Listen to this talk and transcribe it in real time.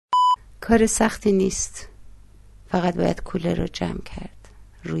کار سختی نیست، فقط باید کوله رو جمع کرد،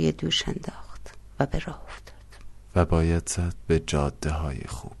 روی دوش انداخت و به راه افتاد و باید زد به جاده های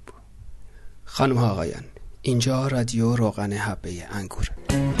خوب. خانم ها آقایان، اینجا رادیو روغن حبه انگور.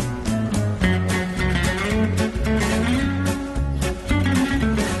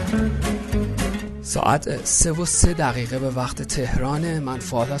 ساعت 3:03 به وقت تهران. من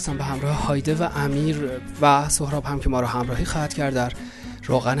فعال هستم به همراه هایده و امیر و سهراب هم که ما رو همراهی خواهد کرد در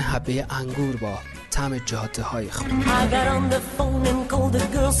روغن حبه انگور با طعم جاده های خوب.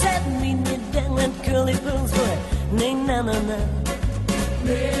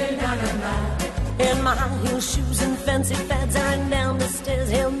 In my high heel shoes and fancy fads, I ran down the stairs,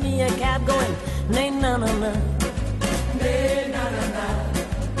 hailed me a cab going, nay na na na, nay na na na,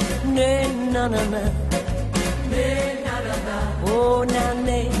 nay na na na, nay na na na, oh na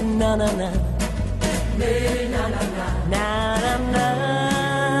nay na na na, nay na na na, na na na.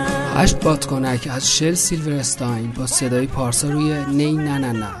 8 بادکنک از شل سیلورستاین با صدای پارسا روی نی نه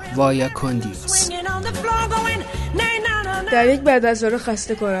نه نه وایا کندیوس. در یک بعدازظهر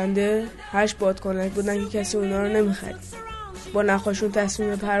خسته کننده 8 بادکنک بودن که کسی اونا رو نمیخرید. با نخواشون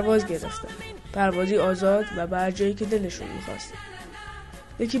تصمیم پرواز گرفتن، پروازی آزاد و بر جایی که دلشون میخواست.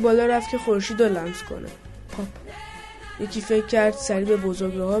 یکی بالا رفت که خورشید رو لمس کنه، پاپ. یکی فکر کرد سری به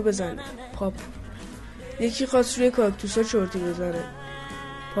بزرگراه‌ها بزنه، پاپ. یکی خواست روی کاکتوسا چرتی بزنه،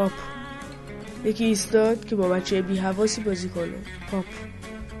 پاپ. یکی ایستاد که با بچه بی حواسی بازی کنه، پاپ.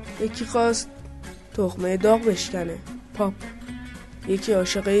 یکی خواست تخمه داغ بشکنه، پاپ. یکی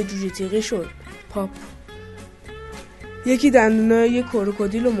عاشق جوجه تیغی شد، پاپ. یکی دندونای یک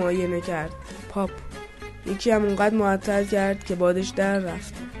کروکودیل رو معاینه کرد، پاپ. یکی هم اونقدر معطل کرد که بادش در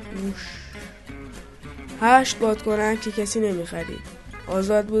رفت، ووش. 8 بادکنک که کسی نمیخرید،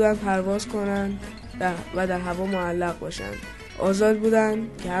 آزاد بودن پرواز کنن و در هوا معلق باشن. آزاد بودن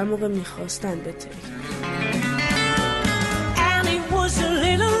که هر موقع میخواستن بترکن.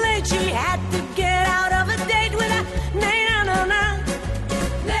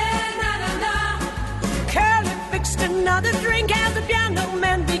 Another drink as the piano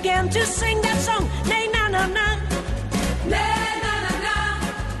man began to sing that song. Nay na na na, nay na na na,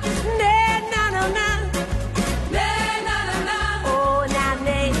 nay na na na, nay na na na. Oh na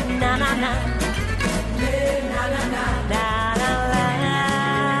nay na na na, nay na na na, na na na.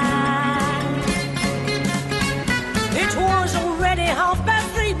 It was already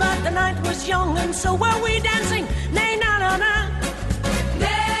 3:30, but the night was young and so were we dancing. Nay na na na.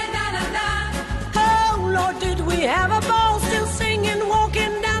 Lord, did we have a ball, still singing,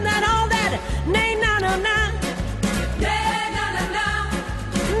 walking down that hall, that nay na na na, nay na na na,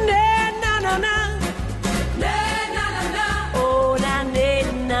 nay na na na, nay na na na, oh na nay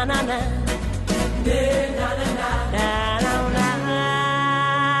na na na, nay na na na, na na na.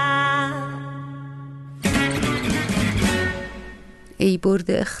 ای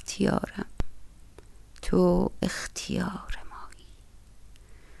برد اختیارم، تو اختیار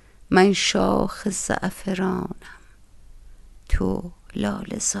من، شاخ زعفرانم، تو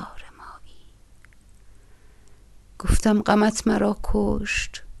لاله زار مایی. گفتم غمت مرا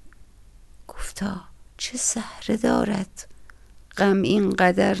کشت، گفتا چه زهره دارد غم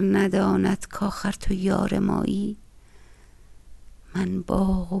اینقدر نداند کآخر تو یار مایی. من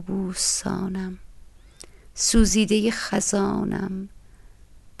باغ و بوستانم، سوزیده خزانم،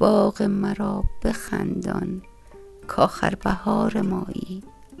 باغ مرا بخندان کآخر بهار مایی.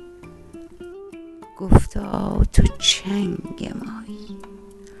 گفتا تو چنگ مایی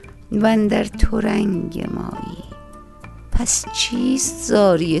و اندر تو رنگ مایی، پس چیست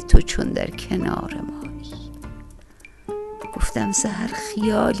زاری تو چون در کنار مایی. گفتم زهر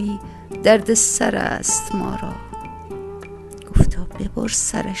خیالی درد سر است ما را، گفتا ببر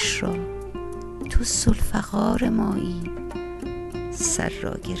سرش را تو ذوالفقار مایی. سر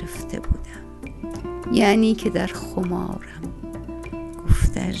را گرفته بودم یعنی که در خمارم،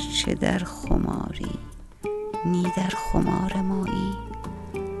 گفتر چه در خماری نی در خمار مایی.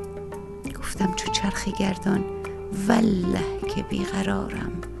 گفتم چو چرخ گردان والله که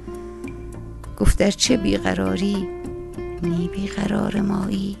بیقرارم، گفتر چه بیقراری نی بیقرار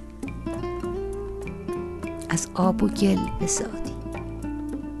مایی. از آب و گل بزادی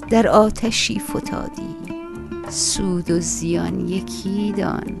در آتشی فتادی، سود و زیان یکی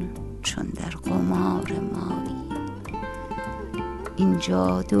دان چون در قمار مایی.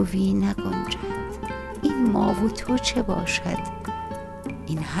 اینجا دوی نگنجد، این ما و تو چه باشد،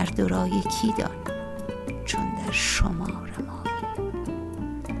 این هر دو را یکی دان چون در شمار مایی.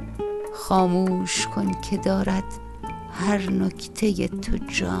 خاموش کن که دارد هر نکته تو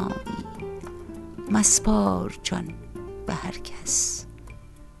جانی، مسپار جان به هر کس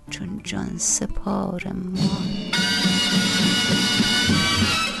چون جان سپار ما.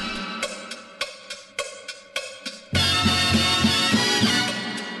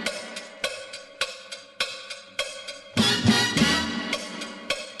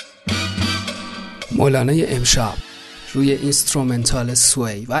 مولانه امشب روی اینسترومنتال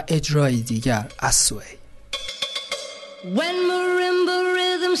سوی و اجرای دیگر از سوی. When marimba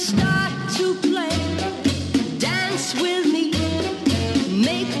rhythms start to play, dance with me,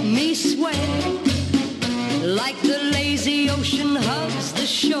 make me sway, like the lazy ocean hugs the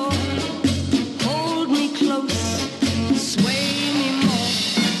shore. Hold me close, sway me more,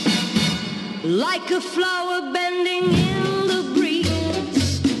 like a flower bending in the breeze.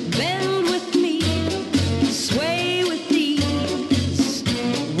 Bend with me, sway with ease.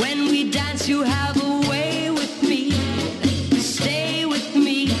 When we dance, you have a way with me. Stay with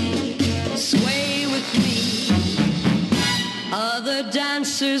me, sway with me. Other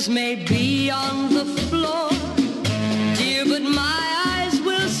dancers may be on the floor, dear, but my eyes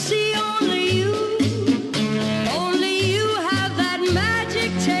will see only you. Only you have that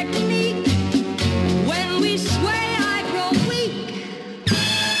magic technique. When we sway, I grow weak.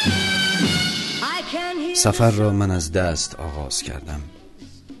 I can hear سفر را من از دست آغاز کردم،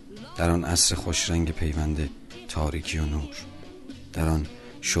 در آن عصر خوشرنگ پیوند تاریکی و نور، در آن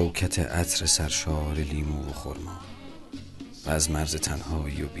شوکت عطر سرشار لیمو و خرما، و از مرز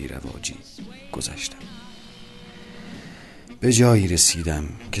تنهایی و بیرواجی گذشتم. به جایی رسیدم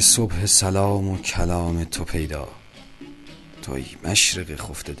که صبح سلام و کلام تو پیدا، توی مشرق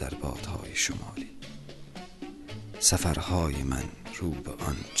خفته در بادهای شمالی. سفرهای من رو به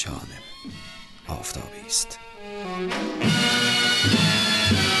آن جانب آفتابی است.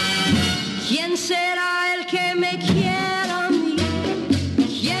 ¿Quién será el que me quiera a mí?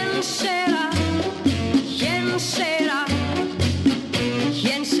 ¿Quién será? ¿Quién será?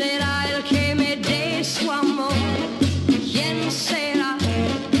 ¿Quién será el que me dé su amor? ¿Quién será?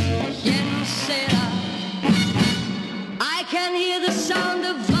 ¿Quién será? I can hear the sound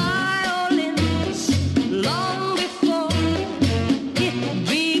of violins long before it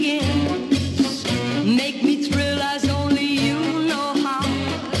begins. Make me thrill as only you know how.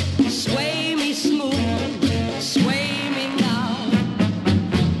 Sway me smooth, sway me now.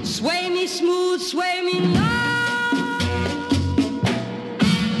 Sway me smooth, sway me now.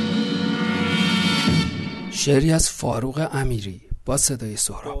 شعری از فاروق امیری با صدای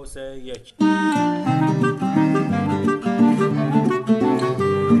سهراب.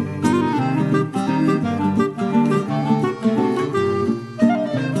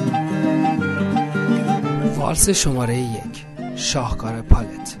 والس شماره 1 شاهکار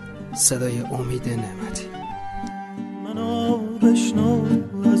پالت، صدای امید نعمتی. منو بشنو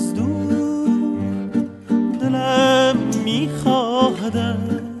از دور، دلم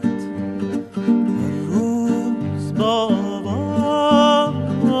میخواهدت هر روز با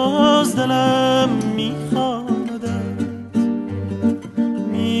آواز، دلم میخواهدت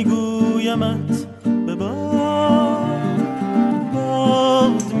میگویمت به باد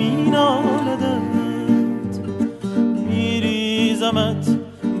مینالدت میریزمت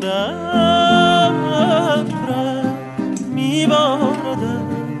در میباردت.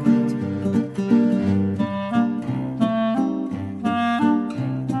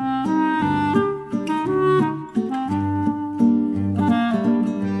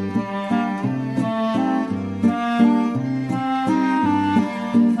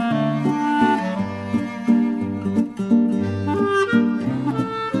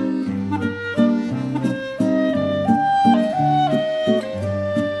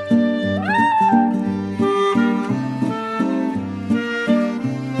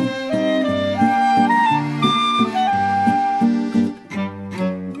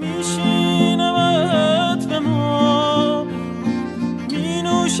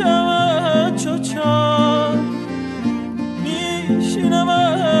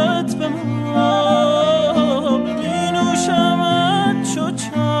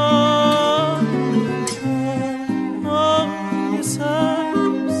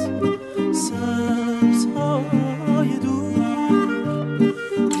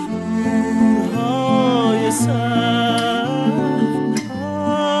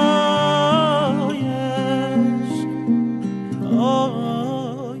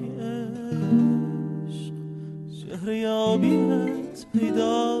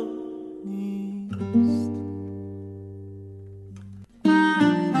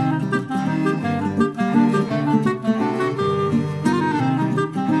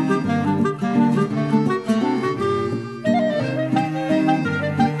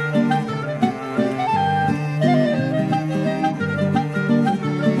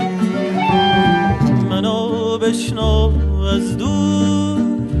 بشنو از دور،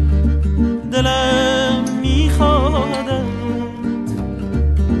 دلم میخوادت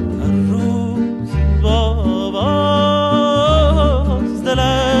هر روز با آواز،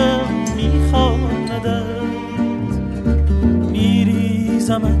 دلم میخوادت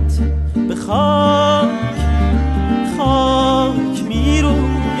میریزمت به خاک، خاک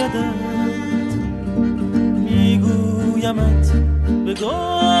میرویدت میگویمت به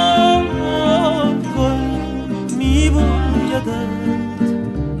گل، گل میبویدت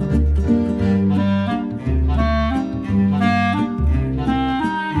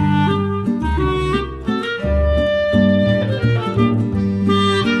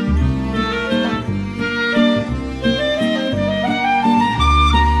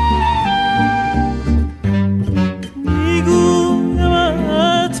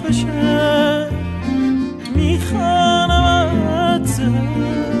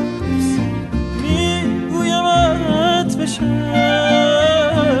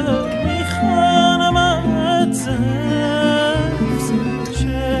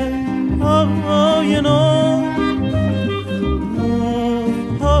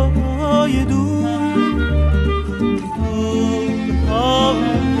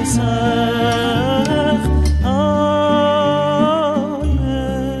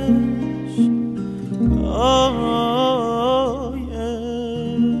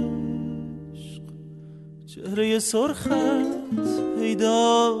چهره سرخت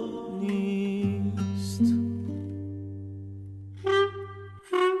پیدا نیست.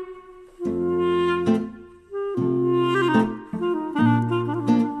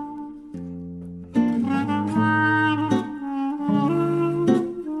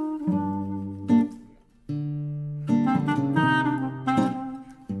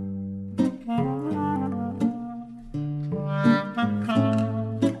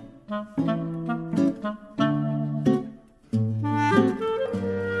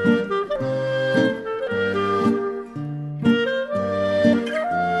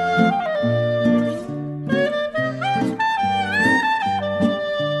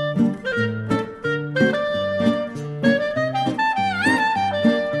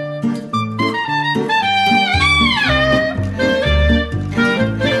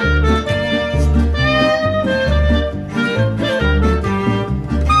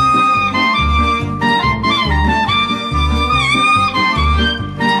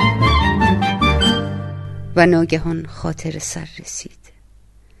 و ناگهان خاطر سر رسید.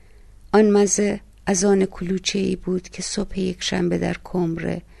 آن مزه از آن کلوچه‌ای بود که صبح یک شنبه در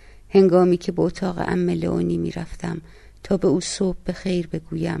کمره، هنگامی که به اتاق عم لئونی می رفتم تا به او صبح به خیر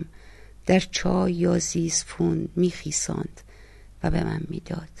بگویم، در چای یا زیزفون می خیساند و به من می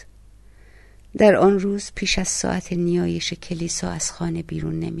داد. در آن روز پیش از ساعت نیایش کلیسا از خانه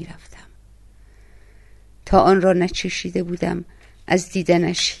بیرون نمی رفتم. تا آن را نچشیده بودم از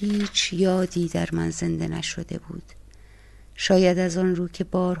دیدنش هیچ یادی در من زنده نشده بود. شاید از آن رو که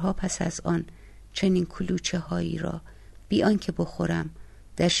بارها پس از آن چنین کلوچه هایی را بی آنکه بخورم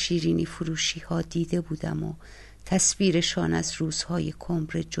در شیرینی فروشی ها دیده بودم و تصویرشان از روزهای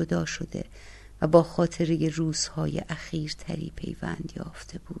کمره جدا شده و با خاطره روزهای اخیرتری پیوند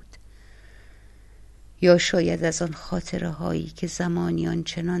یافته بود. یا شاید از آن خاطره هایی که زمانی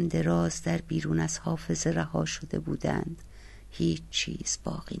آنچنان دراز در بیرون از حافظه رها شده بودند هیچ چیز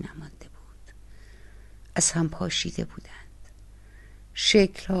باقی نمانده بود، از هم پاشیده بودند.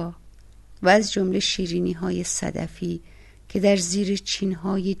 شکل‌ها و از جمله شیرینی‌های صدفی که در زیر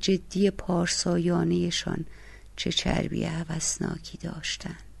چین‌های جدی پارسایانه‌شان چه چربی هوسناکی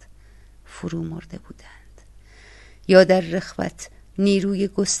داشتند فرو مرده بودند، یا در رخوت نیروی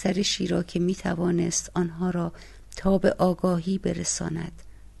گسترشی را که می‌توانست آنها را تا به آگاهی برساند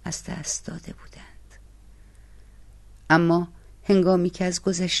از دست داده بودند. اما هنگامی که از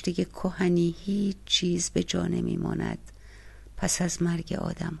گذشته کهنی هیچ چیز به جا نمی‌ماند، پس از مرگ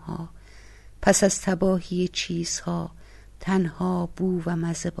آدم‌ها، پس از تباهی چیزها، تنها بو و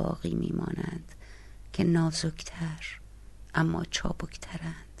مزه باقی می‌مانند که نازکتر اما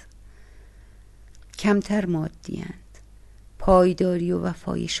چابکترند، کمتر مادی‌اند، پایداری و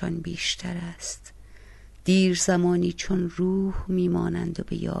وفایشان بیشتر است، دیر زمانی چون روح می‌مانند و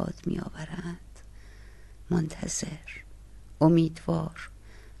به یاد می‌آورند، منتظر، امیدوار،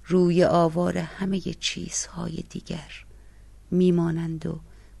 روی آوار همه چیزهای دیگر میمانند و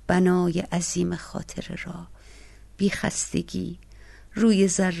بنای عظیم خاطره را بی خستگی روی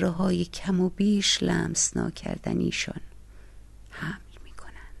ذره های کم و بیش لمس ناکردنیشان حمل می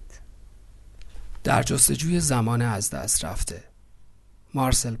کنند. در جستجوی زمان از دست رفته،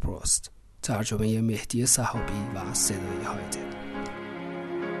 مارسل پروست، ترجمه مهدی سحابی و صدای هایده.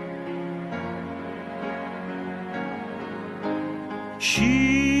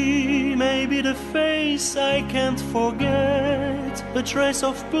 She may be the face I can't forget, a trace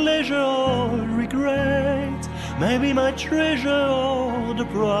of pleasure or regret, maybe my treasure or the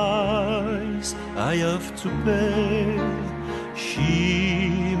price I have to pay. She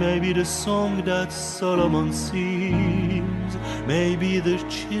may be the song that Solomon sings, maybe the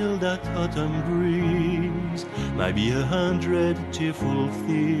chill that autumn brings, maybe 100 cheerful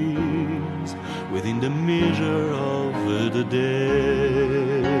things within the measure of the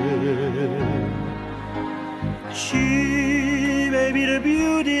day. She may be the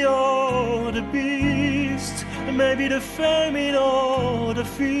beauty or the beast, maybe the famine or the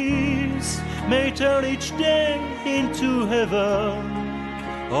feast, may turn each day into heaven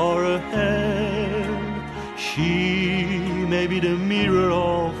or a hell. She may be the mirror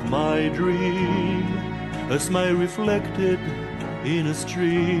of my dream, a smile reflected in a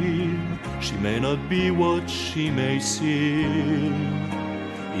stream. She may not be what she may seem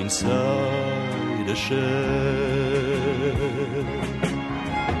inside a shell.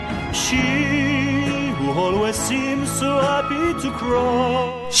 She who always seems so happy to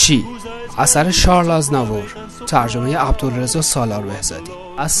cry. شی اثر شارل آزناور، ترجمه عبدالرضا سالار بهزادی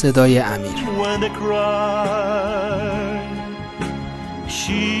از صدای امیر. When they cry,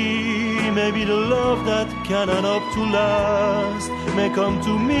 she may be the love that cannot hope to last, may come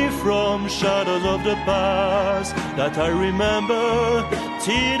to me from shadows of the past that I remember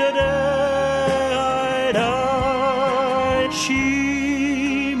till the day I die. She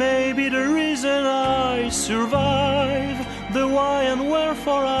may be the reason I survive, the why and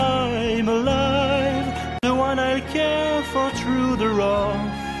wherefore I'm alive, the one I'll care for through the rough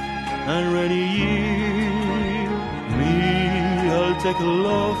and rainy year. Me, I'll take her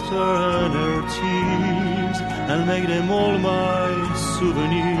laughter and her tears and make them all my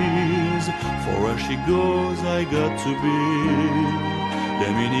souvenirs. For where she goes, I got to be. The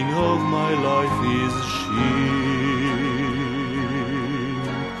meaning of my life is she.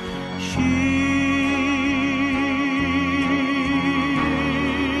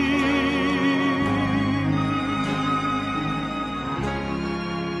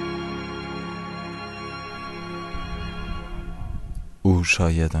 او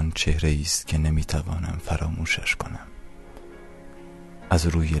شاید آن چهره است که نمیتوانم فراموشش کنم، از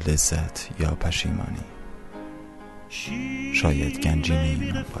روی لذت یا پشیمانی. شاید گنجینه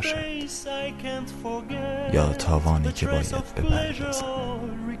ایمان باشد یا تاوانی که باید بپردازم.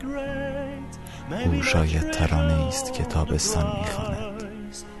 او شاید ترانه است که تابستان میخواند،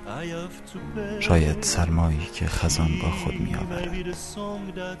 شاید سرمایی که خزان با خود میآورد.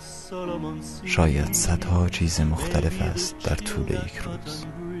 شاید صدها چیز مختلف است در طول یک روز.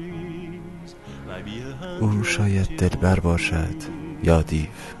 او شاید دلبر باشد یا دیو،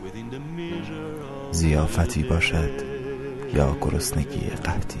 ضیافتی باشد یا گرسنگی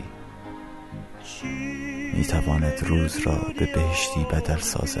قحطی. میتواند روز را به بهشتی بدل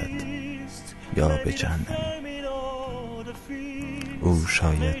سازد یا به جهنمی. او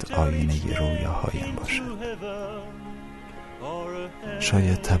شاید آینه رویاهایم باشد.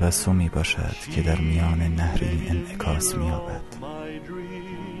 شاید تبسمی باشد که در میان نهری انعکاس می‌یابد.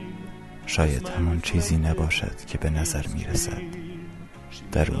 شاید همان چیزی نباشد که به نظر می‌رسد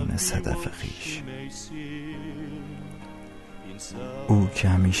درون صدف خویش. او که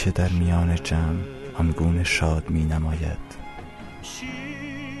همیشه در میان جمع آنگونه شاد می‌نماید.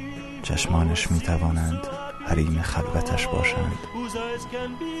 چشمانش می‌توانند حریم خلوتش باشند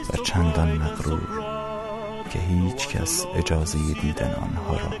و چندان مغرور که هیچ کس اجازه دیدن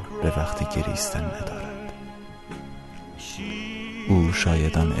آنها را به وقتی گریستن ندارد. او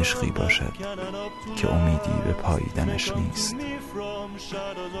شاید آن عشقی باشد که امیدی به پاییدنش نیست.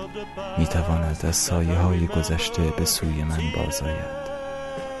 میتواند از سایه های گذشته به سوی من بازآید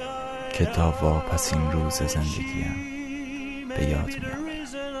که تا واپسین روز زندگیم به یاد می‌آورد.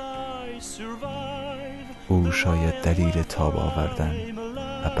 او شاید دلیل تاب آوردن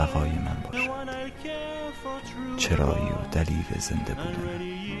و بقای من باشد، چرایی و دلیل زنده بودن.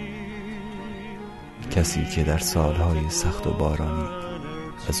 کسی که در سالهای سخت و بارانی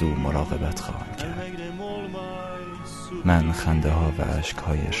از او مراقبت خواهم کرد. من خنده ها و اشک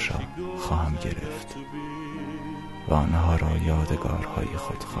هایش را خواهم گرفت و آنها را یادگارهای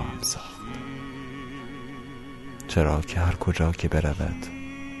خود خواهم ساخت. چرا که هر کجا که برود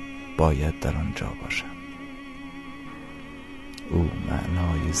باید در آنجا باشم. او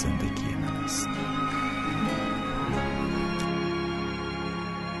معنای زندگی من است.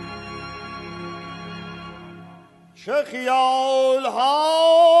 چه خیال ها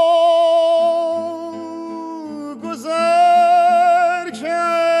گذر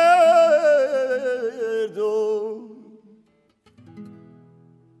کرد و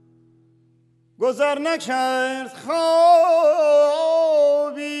گذر نکرد خوابی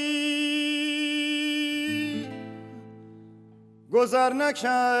گذر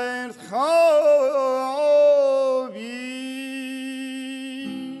نکرد خوابی.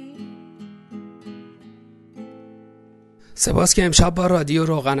 سپاس که امشب با رادیو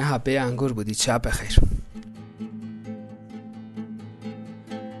روغن حبه انگور بودید. شب بخیر.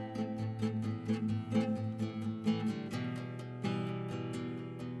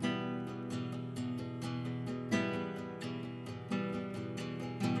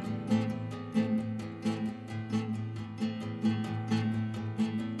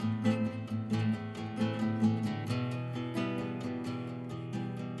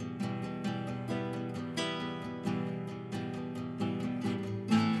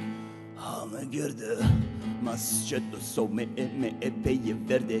 گرده مسجد و صومعه پی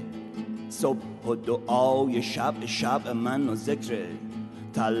ورده، صبح و دعای شب من و ذکر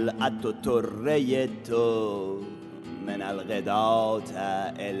طلعت و طره تو من الغدات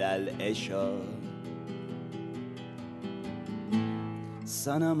الى العشا.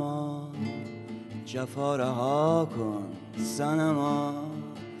 صنما جفا رها کن، صنما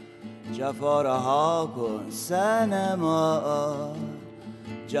جفا رها کن، صنما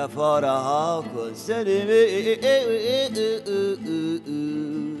جفا رها کن،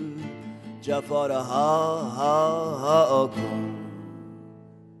 جفا رها کن.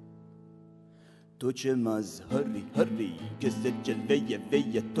 تو چه مظهری هری که ز جلوه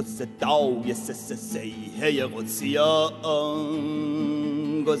وی تو صدای سیحه قدسیان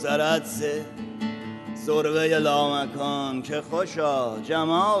گذرد سه سربه لامکان که خوشا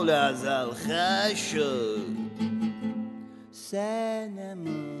جمال ازل خش شد.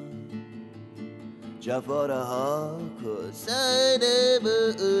 سنما جفا رها کن،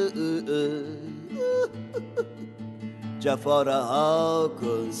 سنما جفا رها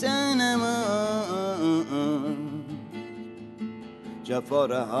کن، سنما جفا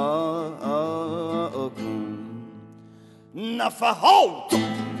رها کن. نفحات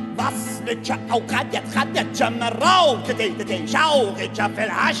وصل که اوقدت خدت جمرات دیت شوق کف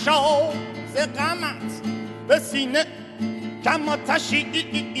الحشا ز غمت به سینه کم آتشی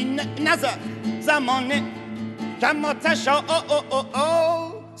نظر زمانه کم آتش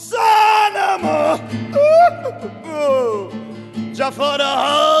سنما جفا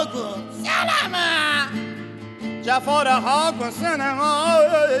رها کن، سنما جفا رها کن، سنما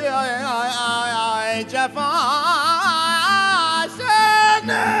جفا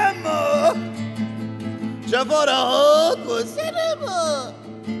سنما جفا رها کن، سنما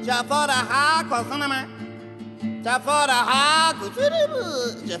جفا رها کن، سنما جفا رها کن، سنما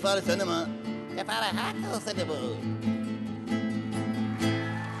جفا سنما جفا رها کن، سنما.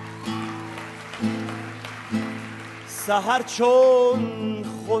 سحر چون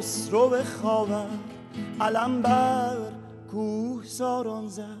خسرو خوابم علم بر کوه ساران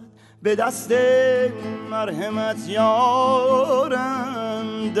زد، به دست مرحمت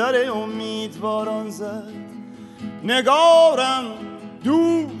یارم در امیدواران زد. نگارم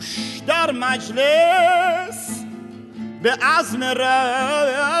دوش در مجلس به عزم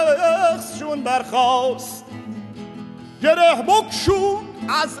رقص چون برخاست، گره بکشون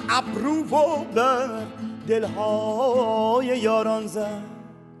از ابرو و بر دلهای یاران زد.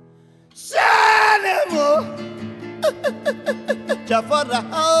 سنما جفا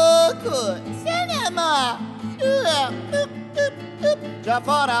رها کن، سنما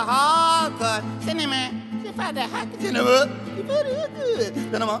جفا رها کن، سنما جفا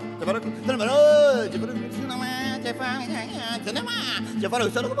رها کن، سنما سنما جفا رها کن، سنما جفا رها کن، سنما جفا رها کن،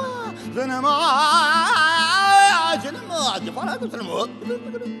 سنما جفا رها کن، سنما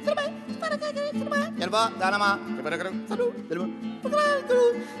جلبا دانما جبر کرو سلو جلبا کرو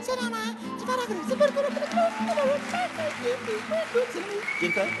سلام جبر کرو جبر کرو